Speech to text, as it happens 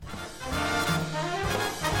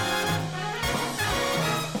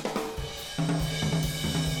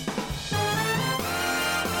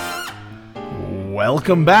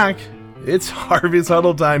Welcome back. It's Harvey's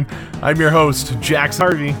Huddle time. I'm your host, Jax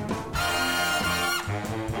Harvey.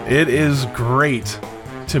 It is great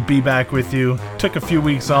to be back with you. Took a few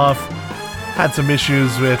weeks off. Had some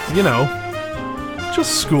issues with,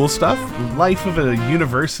 just school stuff. Life of a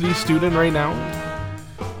university student right now.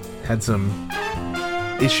 Had some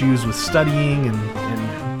issues with studying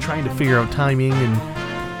and trying to figure out timing,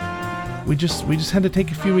 and we just had to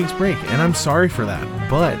take a few weeks break, and I'm sorry for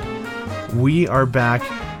that, but we are back.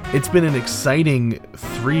 It's been an exciting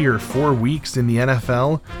 3 or 4 weeks in the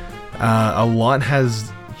NFL. A lot has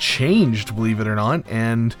changed, believe it or not,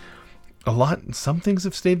 and some things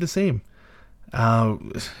have stayed the same.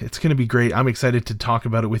 It's going to be great. I'm excited to talk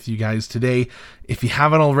about it with you guys today. If you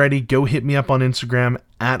haven't already, go hit me up on Instagram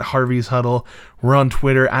at Harvey's Huddle. We're on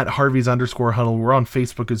Twitter at Harvey's_Huddle. We're on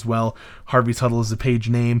Facebook as well. Harvey's Huddle is the page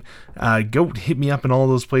name. Go hit me up in all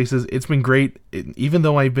those places. It's been great. Even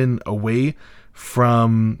though I've been away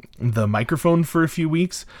from the microphone for a few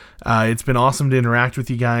weeks, it's been awesome to interact with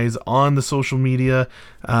you guys on the social media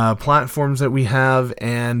platforms that we have,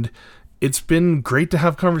 and it's been great to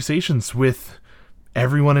have conversations with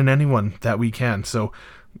everyone and anyone that we can. So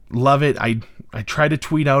love it. I try to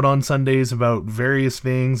tweet out on Sundays about various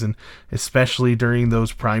things, and especially during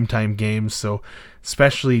those primetime games. So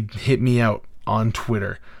especially hit me out on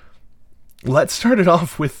Twitter. Let's start it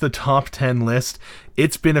off with the top 10 list.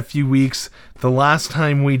 It's been a few weeks. The last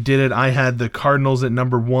time we did it, I had the Cardinals at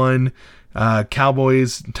number 1,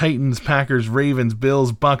 Cowboys, Titans, Packers, Ravens,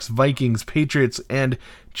 Bills, Bucks, Vikings, Patriots, and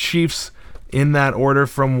Chiefs in that order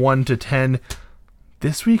from 1 to 10.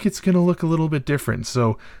 This week it's going to look a little bit different.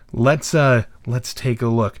 So let's take a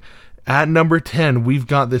look. At number 10, we've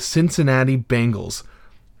got the Cincinnati Bengals.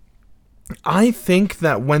 I think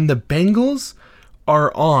that when the Bengals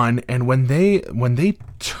are on, and when they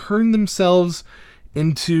turn themselves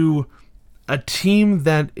into a team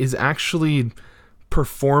that is actually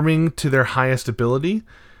performing to their highest ability,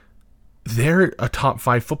 they're a top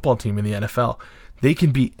 5 football team in the NFL. They can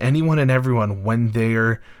beat anyone and everyone when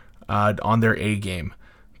they're on their A game.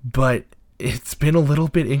 But it's been a little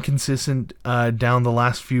bit inconsistent down the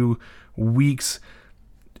last few weeks.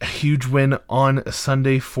 A huge win on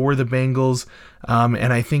Sunday for the Bengals,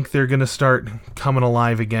 and I think they're going to start coming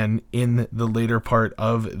alive again in the later part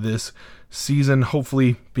of this season,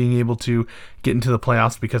 hopefully being able to get into the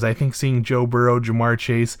playoffs, because I think seeing Joe Burrow, Jamar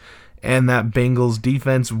Chase, and that Bengals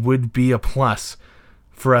defense would be a plus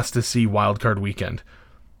for us to see wildcard weekend.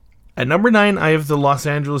 At number 9, I have the Los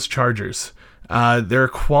Angeles Chargers. They're a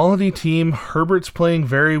quality team. Herbert's playing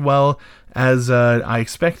very well, as I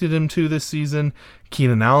expected him to this season.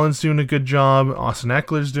 Keenan Allen's doing a good job. Austin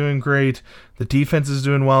Eckler's doing great. The defense is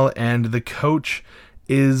doing well, and the coach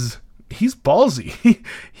he's ballsy.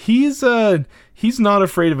 He's not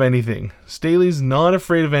afraid of anything. Staley's not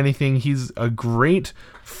afraid of anything. He's a great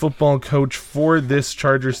football coach for this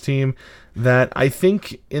Chargers team that I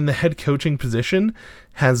think in the head coaching position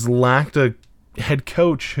has lacked a head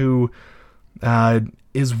coach who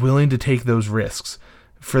is willing to take those risks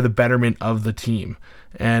for the betterment of the team.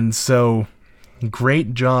 And so,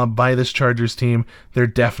 great job by this Chargers team. They're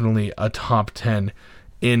definitely a top 10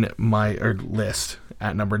 in my list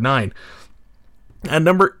at number 9. At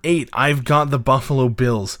number 8, I've got the Buffalo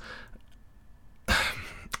Bills.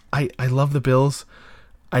 I love the Bills.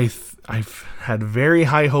 I've had very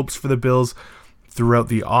high hopes for the Bills throughout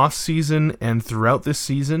the off season and throughout this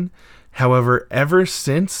season. However, ever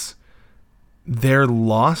since their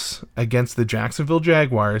loss against the Jacksonville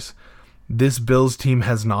Jaguars, this Bills team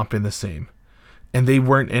has not been the same. And they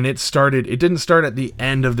weren't, and it didn't start at the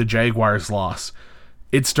end of the Jaguars loss.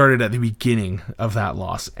 It started at the beginning of that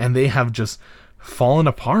loss, and they have just fallen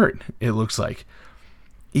apart, it looks like.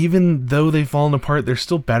 Even though they've fallen apart, they're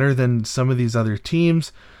still better than some of these other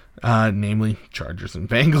teams, namely Chargers and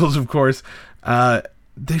Bengals, of course.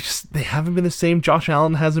 They haven't been the same. Josh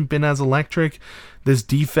Allen hasn't been as electric. This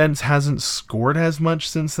defense hasn't scored as much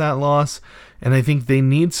since that loss, and I think they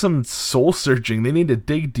need some soul searching. They need to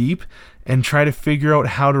dig deep and try to figure out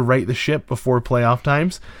how to right the ship before playoff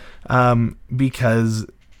times, because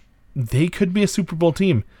they could be a Super Bowl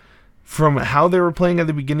team. From how they were playing at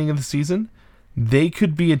the beginning of the season, they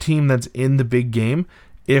could be a team that's in the big game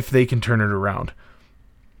if they can turn it around.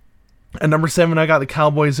 At number 7, I got the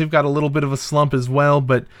Cowboys. They've got a little bit of a slump as well,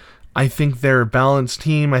 but I think they're a balanced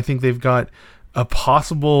team. I think they've got a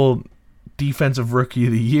possible defensive rookie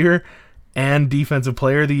of the year and defensive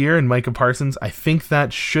player of the year in Micah Parsons. I think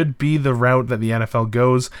that should be the route that the NFL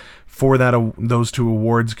goes for those two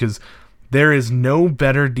awards, because there is no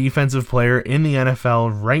better defensive player in the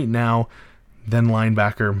NFL right now than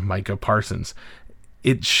linebacker Micah Parsons.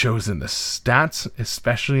 It shows in the stats,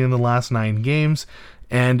 especially in the last 9 games,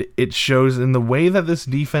 and it shows in the way that this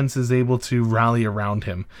defense is able to rally around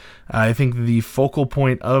him. I think the focal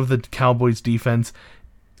point of the Cowboys defense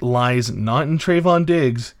lies not in Trayvon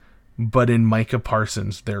Diggs, but in Micah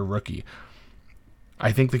Parsons, their rookie.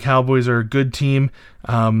 I think the Cowboys are a good team.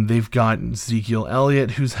 They've got Ezekiel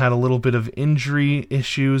Elliott, who's had a little bit of injury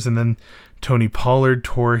issues, and then Tony Pollard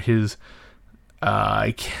tore his...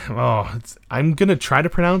 I'm going to try to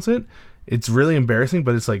pronounce it. It's really embarrassing,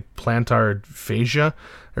 but it's like plantar fascia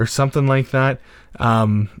or something like that.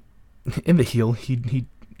 In the heel, he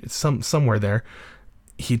somewhere there.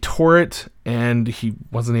 He tore it, and he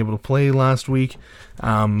wasn't able to play last week.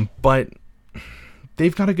 But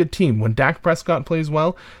they've got a good team. When Dak Prescott plays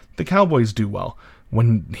well, the Cowboys do well.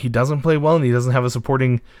 When he doesn't play well and he doesn't have a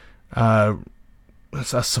supporting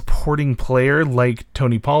player like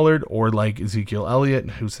Tony Pollard or like Ezekiel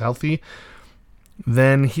Elliott who's healthy,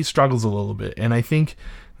 then he struggles a little bit. And I think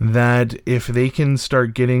that if they can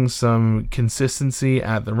start getting some consistency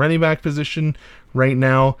at the running back position right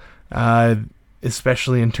now,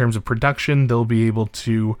 especially in terms of production, they'll be able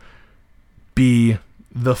to be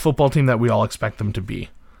the football team that we all expect them to be.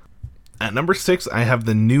 At number 6, I have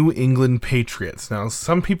the New England Patriots. Now,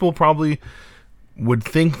 some people probably would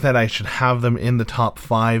think that I should have them in the top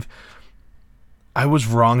 5. I was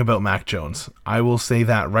wrong about Mac Jones. I will say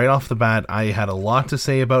that right off the bat. I had a lot to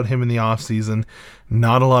say about him in the offseason.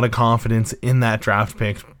 Not a lot of confidence in that draft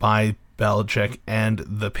pick by Belichick and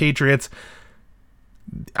the Patriots.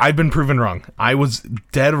 I've been proven wrong. I was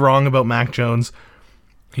dead wrong about Mac Jones.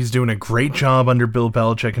 He's doing a great job under Bill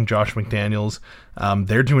Belichick and Josh McDaniels.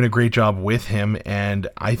 They're doing a great job with him, and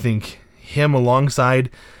I think him alongside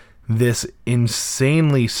this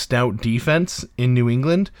insanely stout defense in New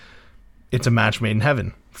England, it's a match made in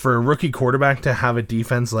heaven. For a rookie quarterback to have a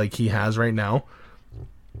defense like he has right now,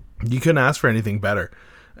 you couldn't ask for anything better.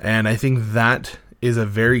 And I think that is a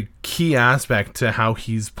very key aspect to how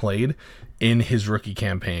he's played in his rookie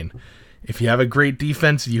campaign. If you have a great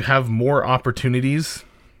defense, you have more opportunities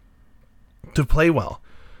to play well.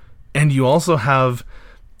 And you also have,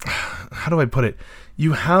 how do I put it?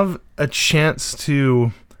 You have a chance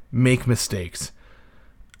to make mistakes.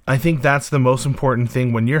 I think that's the most important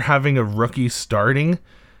thing when you're having a rookie starting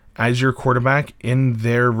as your quarterback in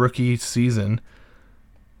their rookie season.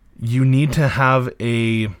 You need to have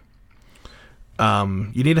a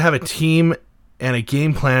team and a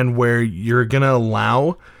game plan where you're going to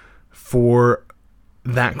allow for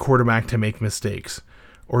that quarterback to make mistakes.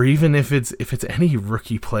 Or even if it's any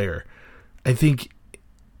rookie player. I think,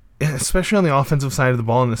 especially on the offensive side of the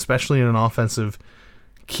ball, and especially in an offensive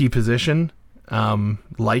key position,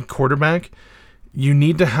 like quarterback, you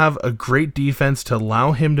need to have a great defense to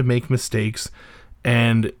allow him to make mistakes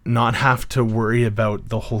and not have to worry about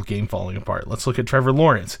the whole game falling apart. Let's look at Trevor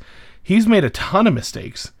Lawrence. He's made a ton of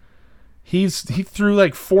mistakes. He threw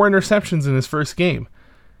like 4 interceptions in his first game.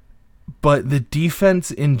 But the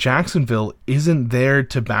defense in Jacksonville isn't there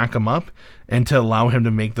to back him up and to allow him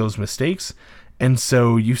to make those mistakes. And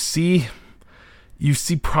so you see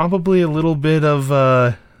probably a little bit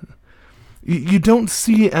of you don't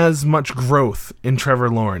see as much growth in Trevor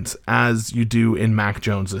Lawrence as you do in Mac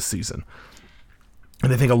Jones this season.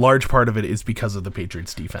 And I think a large part of it is because of the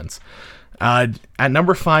Patriots defense. At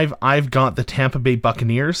number 5, I've got the Tampa Bay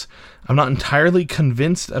Buccaneers. I'm not entirely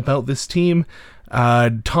convinced about this team.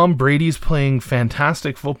 Tom Brady's playing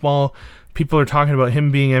fantastic football. People are talking about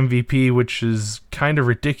him being MVP, which is kind of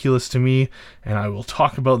ridiculous to me, and I will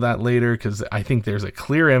talk about that later because I think there's a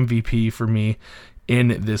clear MVP for me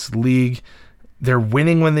in this league. They're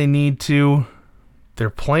winning when they need to. They're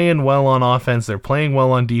playing well on offense. They're playing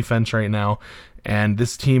well on defense right now, and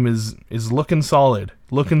this team is looking solid.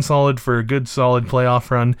 Looking solid for a good, solid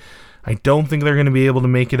playoff run. I don't think they're going to be able to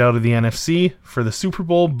make it out of the NFC for the Super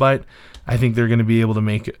Bowl, but I think they're going to be able to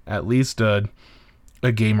make at least a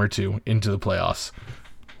game or two into the playoffs.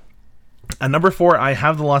 At number 4, I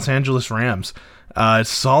have the Los Angeles Rams.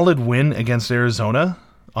 Solid win against Arizona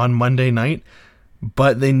on Monday night,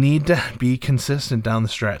 but they need to be consistent down the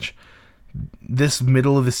stretch. This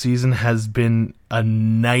middle of the season has been a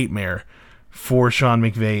nightmare for Sean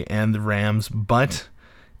McVay and the Rams, but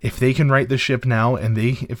if they can right the ship now and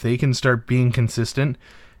if they can start being consistent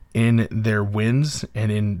in their wins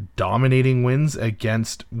and in dominating wins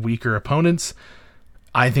against weaker opponents,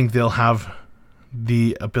 I think they'll have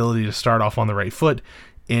the ability to start off on the right foot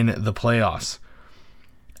in the playoffs.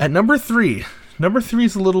 At number 3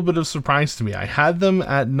 is a little bit of a surprise to me. I had them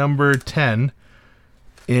at number 10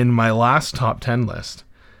 in my last top 10 list,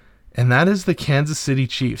 and that is the Kansas City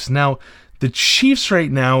Chiefs. Now, The Chiefs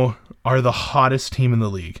right now are the hottest team in the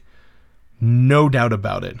league. No doubt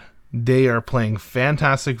about it. They are playing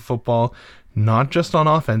fantastic football, not just on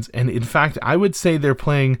offense. And in fact, I would say they're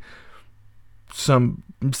playing some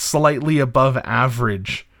slightly above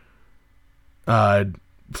average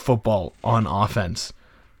football on offense.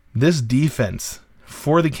 This defense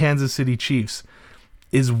for the Kansas City Chiefs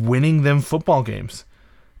is winning them football games.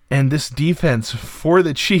 And this defense for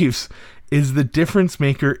the Chiefs is the difference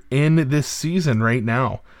maker in this season right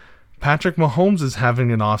now. Patrick Mahomes is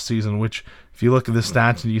having an off season, which if you look at the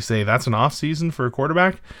stats and you say that's an off season for a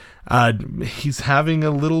quarterback, he's having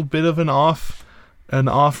a little bit of an off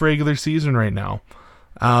regular season right now.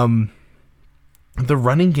 The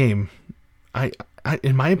running game, I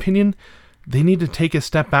in my opinion, they need to take a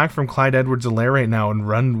step back from Clyde Edwards-Helaire right now and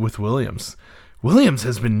run with Williams. Williams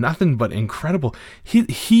has been nothing but incredible.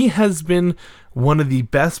 He has been one of the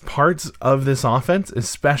best parts of this offense,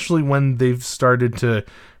 especially when they've started to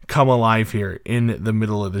come alive here in the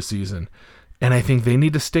middle of the season. And I think they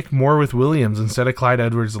need to stick more with Williams instead of Clyde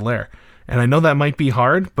Edwards-Helaire. And I know that might be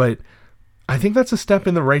hard, but I think that's a step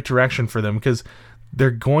in the right direction for them, because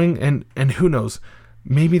they're going, and who knows,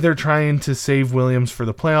 maybe they're trying to save Williams for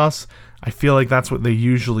the playoffs. I feel like that's what they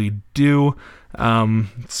usually do.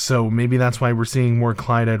 So maybe that's why we're seeing more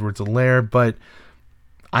Clyde Edwards-Helaire, but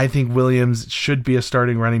I think Williams should be a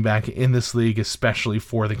starting running back in this league, especially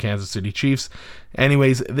for the Kansas City Chiefs.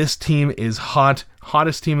 Anyways, this team is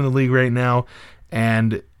hottest team in the league right now,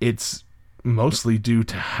 and it's mostly due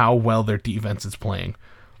to how well their defense is playing.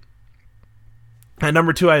 At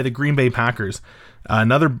number 2, I have the Green Bay Packers.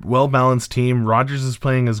 Another well-balanced team. Rodgers is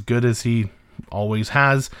playing as good as he always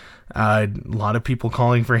has. A lot of people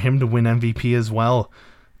calling for him to win MVP as well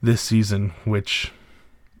this season, which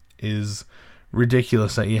is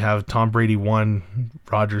ridiculous that you have Tom Brady 1,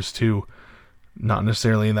 Rodgers 2. Not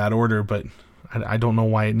necessarily in that order, but I don't know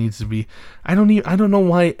why it needs to be. I don't know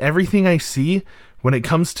why everything I see when it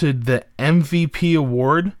comes to the MVP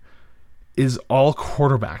award is all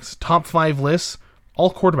quarterbacks. Top 5 lists,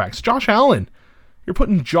 all quarterbacks. Josh Allen. You're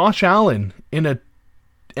putting Josh Allen in a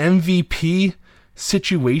MVP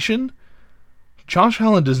situation? Josh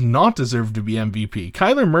Allen does not deserve to be MVP.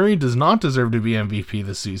 Kyler Murray does not deserve to be MVP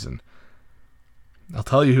this season. I'll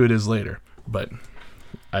tell you who it is later, but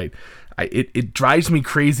it drives me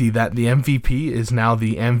crazy that the MVP is now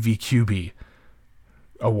the MVQB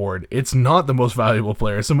award. It's not the most valuable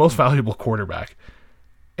player. It's the most valuable quarterback.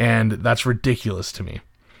 And that's ridiculous to me.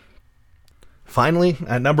 Finally,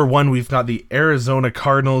 at number 1, we've got the Arizona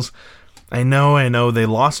Cardinals. I know, they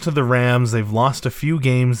lost to the Rams. They've lost a few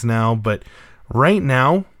games now, but right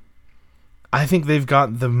now, I think they've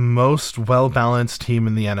got the most well-balanced team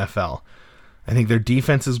in the NFL. I think their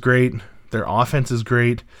defense is great. Their offense is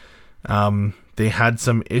great. They had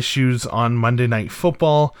some issues on Monday Night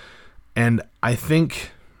Football, and I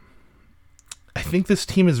think this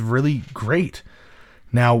team is really great.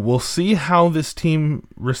 Now, we'll see how this team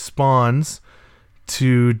responds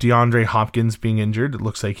to DeAndre Hopkins being injured. It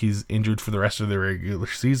looks like he's injured for the rest of the regular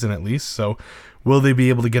season at least. So will they be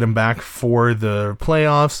able to get him back for the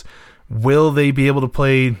playoffs? Will they be able to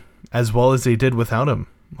play as well as they did without him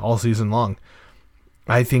all season long?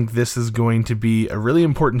 I think this is going to be a really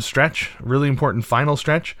important stretch, really important final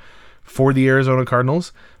stretch for the Arizona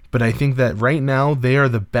Cardinals. But I think that right now they are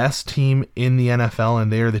the best team in the NFL, and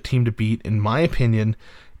they are the team to beat, in my opinion,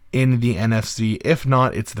 in the NFC. If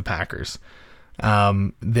not, it's the Packers.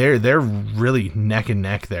 They're really neck and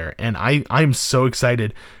neck there, and I'm so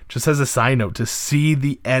excited, just as a side note, to see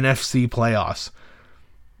the NFC playoffs.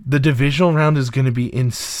 The divisional round is going to be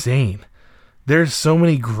insane. There's so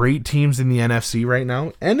many great teams in the NFC right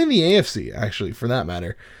now, and in the AFC, actually, for that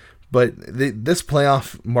matter. But this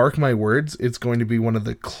playoff, mark my words, it's going to be one of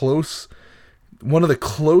the closest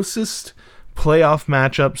playoff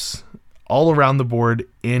matchups all around the board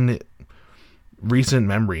in recent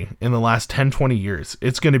memory, in the last 10-20 years.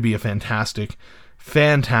 It's going to be a fantastic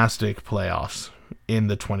playoffs in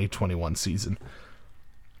the 2021 season.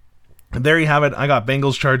 And there you have it. I got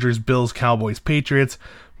Bengals, Chargers, Bills, Cowboys, Patriots,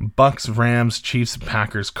 Bucks, Rams, Chiefs,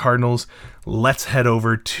 Packers, Cardinals. Let's head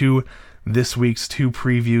over to this week's 2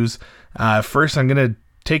 previews. First, I'm going to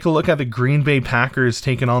take a look at the Green Bay Packers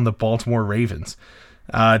taking on the Baltimore Ravens.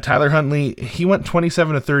 Tyler Huntley, he went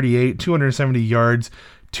 27-38, 270 yards,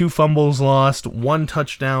 2 fumbles lost, 1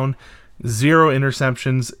 touchdown, 0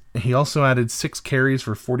 interceptions. He also added 6 carries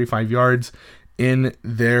for 45 yards in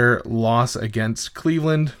their loss against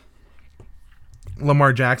Cleveland.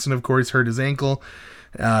 Lamar Jackson, of course, hurt his ankle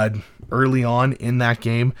early on in that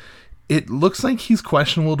game. It looks like he's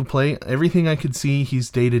questionable to play. Everything I could see, he's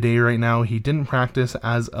day-to-day right now. He didn't practice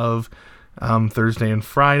as of Thursday and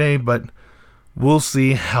Friday, but we'll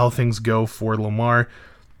see how things go for Lamar.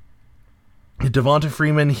 Devonta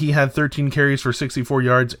Freeman, he had 13 carries for 64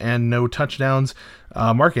 yards and no touchdowns.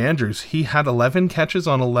 Mark Andrews, he had 11 catches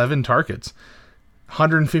on 11 targets,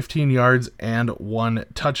 115 yards and 1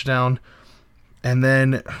 touchdown. And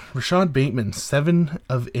then Rashad Bateman, 7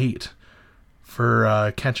 of 8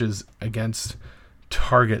 for catches against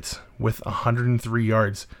targets with 103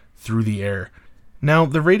 yards through the air. Now,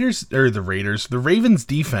 the Ravens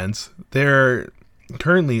defense, they're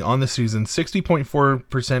currently on the season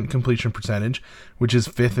 60.4% completion percentage, which is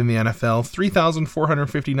 5th in the NFL,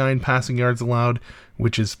 3,459 passing yards allowed,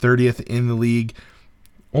 which is 30th in the league.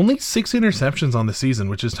 Only 6 interceptions on the season,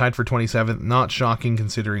 which is tied for 27th. Not shocking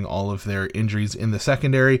considering all of their injuries in the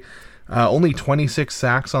secondary. Only 26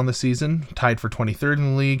 sacks on the season, tied for 23rd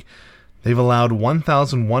in the league. They've allowed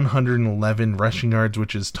 1,111 rushing yards,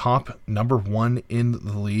 which is top number 1 in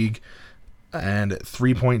the league, and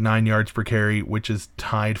 3.9 yards per carry, which is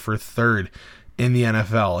tied for 3rd in the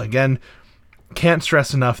NFL. Again, can't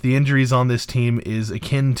stress enough, the injuries on this team is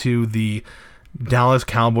akin to the Dallas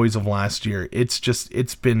Cowboys of last year.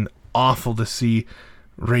 It's been awful to see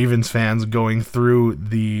Ravens fans going through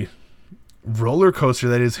the roller coaster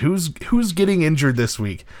that is who's getting injured this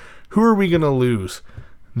week. Who are we going to lose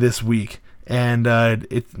this week? And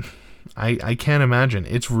I can't imagine.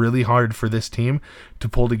 It's really hard for this team to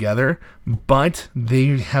pull together, but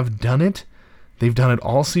they have done it. They've done it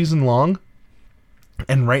all season long,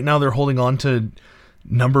 and right now they're holding on to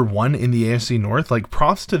number 1 in the AFC North. Like,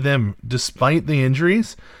 props to them, despite the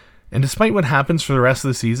injuries and despite what happens for the rest of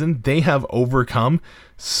the season. They have overcome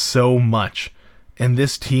so much, and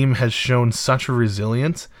this team has shown such a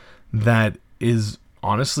resilience that is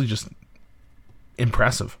honestly just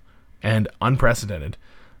impressive and unprecedented.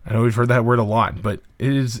 I know we've heard that word a lot, but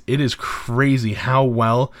it is crazy how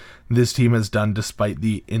well this team has done despite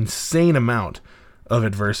the insane amount of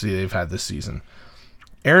adversity they've had this season.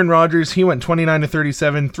 Aaron Rodgers, he went 29 to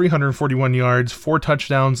 37, 341 yards, 4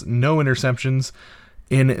 touchdowns, no interceptions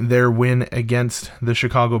in their win against the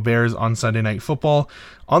Chicago Bears on Sunday Night Football.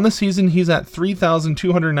 On the season, he's at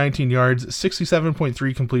 3,219 yards,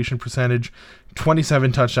 67.3 completion percentage,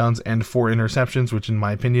 27 touchdowns, and 4 interceptions, which in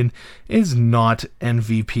my opinion is not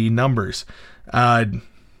MVP numbers. And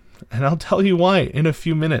I'll tell you why in a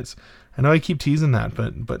few minutes. I know I keep teasing that,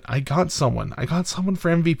 but I got someone for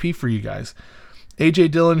MVP for you guys. A.J.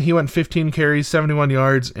 Dillon, he went 15 carries, 71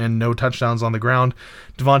 yards, and no touchdowns on the ground.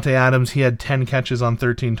 Devontae Adams, he had 10 catches on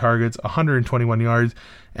 13 targets, 121 yards,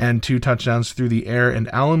 and 2 touchdowns through the air.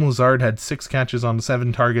 And Allen Lazard had 6 catches on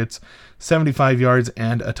 7 targets, 75 yards,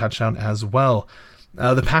 and a touchdown as well.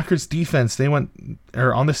 The Packers defense, on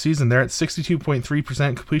the season, they're at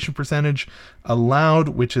 62.3% completion percentage allowed,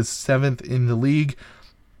 which is 7th in the league.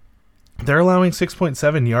 They're allowing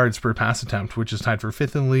 6.7 yards per pass attempt, which is tied for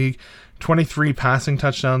 5th in the league. 23 passing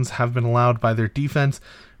touchdowns have been allowed by their defense,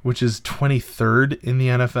 which is 23rd in the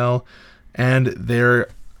NFL. And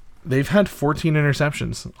they've had 14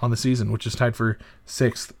 interceptions on the season, which is tied for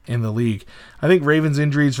 6th in the league. I think Ravens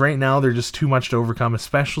injuries right now, they're just too much to overcome,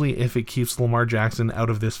 especially if it keeps Lamar Jackson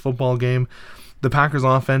out of this football game. The Packers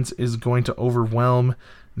offense is going to overwhelm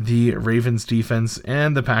the Ravens defense,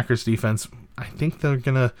 and the Packers defense, I think they're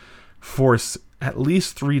going to force at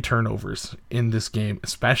least 3 turnovers in this game,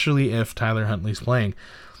 especially if Tyler Huntley's playing.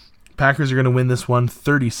 Packers are going to win this one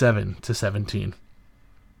 37-17.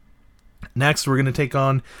 Next, we're going to take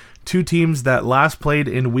on 2 teams that last played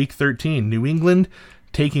in Week 13. New England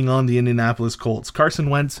taking on the Indianapolis Colts. Carson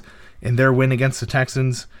Wentz, in their win against the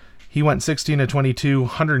Texans, he went 16-22,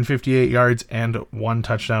 158 yards, and 1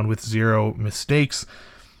 touchdown with 0 mistakes.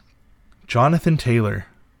 Jonathan Taylor,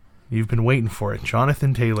 you've been waiting for it.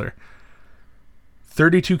 Jonathan Taylor,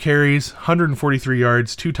 32 carries, 143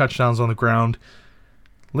 yards, 2 touchdowns on the ground.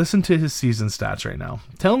 Listen to his season stats right now.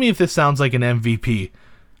 Tell me if this sounds like an MVP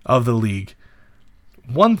of the league.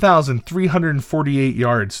 1,348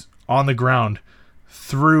 yards on the ground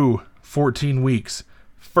through 14 weeks.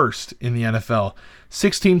 First in the NFL.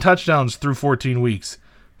 16 touchdowns through 14 weeks.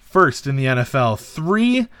 First in the NFL.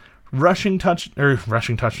 3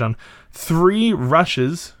 3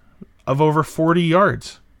 rushes of over 40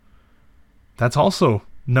 yards. That's also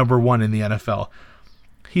number 1 in the NFL.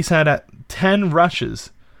 He's had 10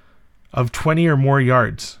 rushes of 20 or more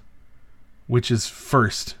yards, which is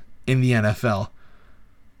first in the NFL.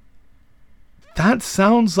 That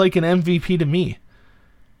sounds like an MVP to me.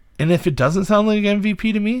 And if it doesn't sound like an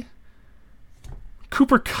MVP to me,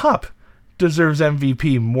 Cooper Kupp deserves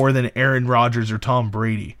MVP more than Aaron Rodgers or Tom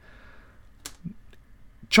Brady.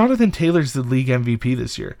 Jonathan Taylor's the league MVP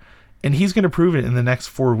this year, and he's going to prove it in the next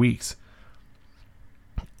 4 weeks.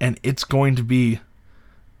 and it's going to be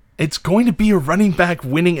a running back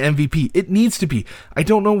winning MVP. It needs to be. I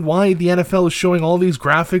don't know why the NFL is showing all these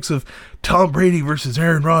graphics of Tom Brady versus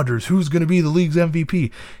Aaron Rodgers. Who's going to be the league's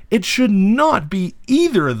MVP? It should not be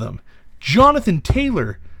either of them. Jonathan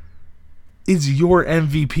Taylor is your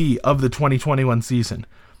MVP of the 2021 season.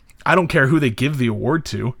 I don't care who they give the award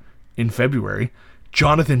to in February.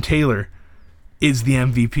 Jonathan Taylor is the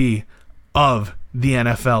MVP of the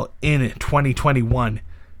NFL in 2021.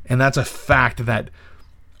 And that's a fact that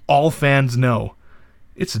all fans know.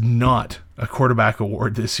 It's not a quarterback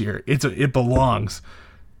award this year. It belongs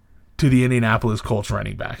to the Indianapolis Colts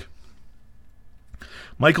running back.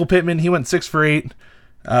 Michael Pittman, he went 6 for 8,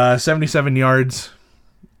 77 yards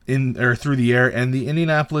through the air, and the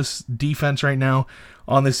Indianapolis defense right now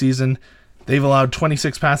on the season, they've allowed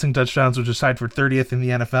 26 passing touchdowns, which is tied for 30th in the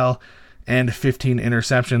NFL, and 15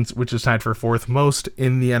 interceptions, which is tied for 4th most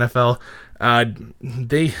in the NFL.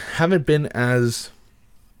 They haven't been as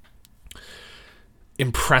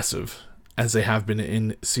impressive as they have been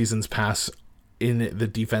in seasons past in the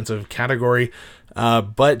defensive category,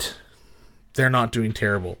 but they're not doing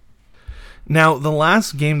terrible. Now, the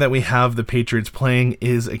last game that we have the Patriots playing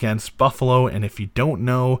is against Buffalo, and if you don't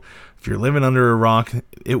know, if you're living under a rock,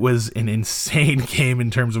 it was an insane game in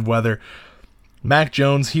terms of weather. Mac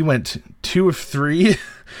Jones, he went 2 of 3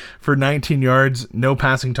 for 19 yards, no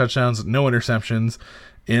passing touchdowns, no interceptions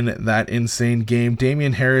in that insane game.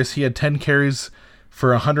 Damian Harris, he had 10 carries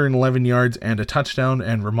for 111 yards and a touchdown,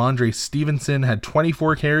 and Ramondre Stevenson had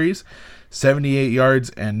 24 carries, 78 yards,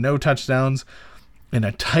 and no touchdowns, in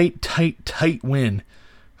a tight win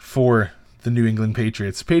for the New England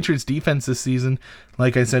Patriots. Patriots defense this season,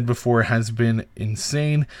 like I said before, has been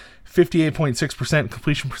insane. 58.6%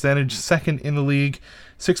 completion percentage, second in the league.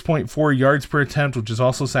 6.4 yards per attempt, which is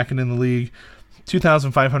also second in the league.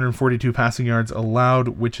 2,542 passing yards allowed,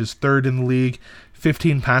 which is third in the league.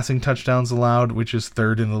 15 passing touchdowns allowed, which is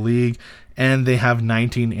third in the league. And they have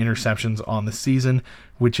 19 interceptions on the season,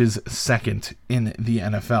 which is second in the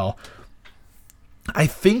NFL. I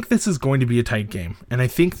think this is going to be a tight game, and I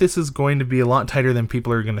think this is going to be a lot tighter than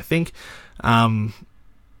people are going to think going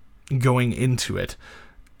into it.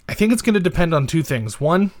 I think it's going to depend on two things.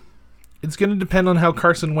 One, it's going to depend on how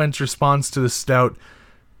Carson Wentz responds to the stout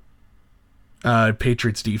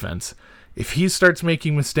Patriots defense. If he starts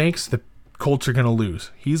making mistakes, the Colts are going to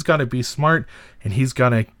lose. He's got to be smart, and he's got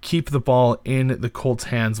to keep the ball in the Colts'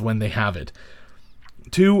 hands when they have it.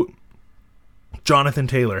 Two, Jonathan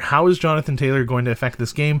Taylor. How is Jonathan Taylor going to affect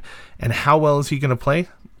this game, and how well is he going to play?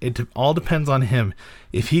 It all depends on him.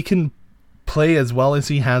 If he can play as well as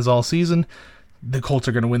he has all season, the Colts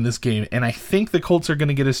are going to win this game, and I think the Colts are going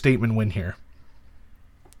to get a statement win here.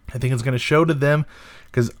 I think it's going to show to them,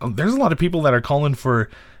 because there's a lot of people that are calling for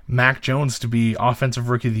Mac Jones to be Offensive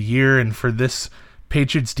Rookie of the Year and for this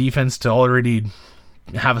Patriots defense to already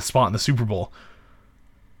have a spot in the Super Bowl.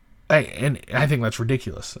 I think that's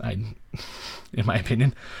ridiculous, in my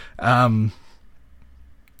opinion.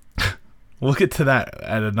 We'll get to that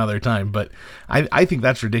at another time, but I think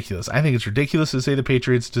that's ridiculous. I think it's ridiculous to say the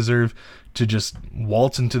Patriots deserve to just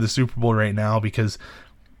waltz into the Super Bowl right now, because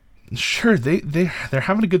sure, they're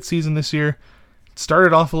having a good season this year. It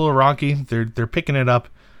started off a little rocky. They're picking it up,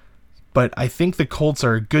 but I think the Colts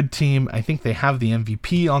are a good team. I think they have the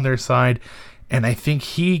MVP on their side, and I think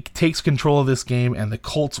he takes control of this game, and the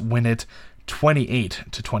Colts win it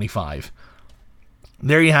 28-25.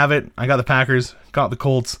 There you have it. I got the Packers, got the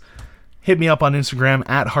Colts. Hit me up on Instagram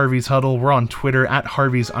at Harvey's Huddle. We're on Twitter at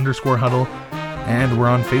Harvey's_Huddle. And we're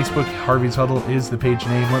on Facebook. Harvey's Huddle is the page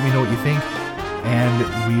name. Let me know what you think,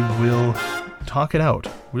 and we will talk it out.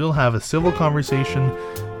 We'll have a civil conversation,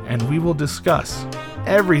 and we will discuss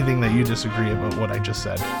everything that you disagree about what I just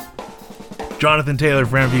said. Jonathan Taylor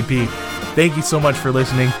for MVP. Thank you so much for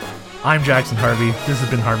listening. I'm Jackson Harvey. This has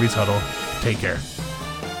been Harvey's Huddle. Take care.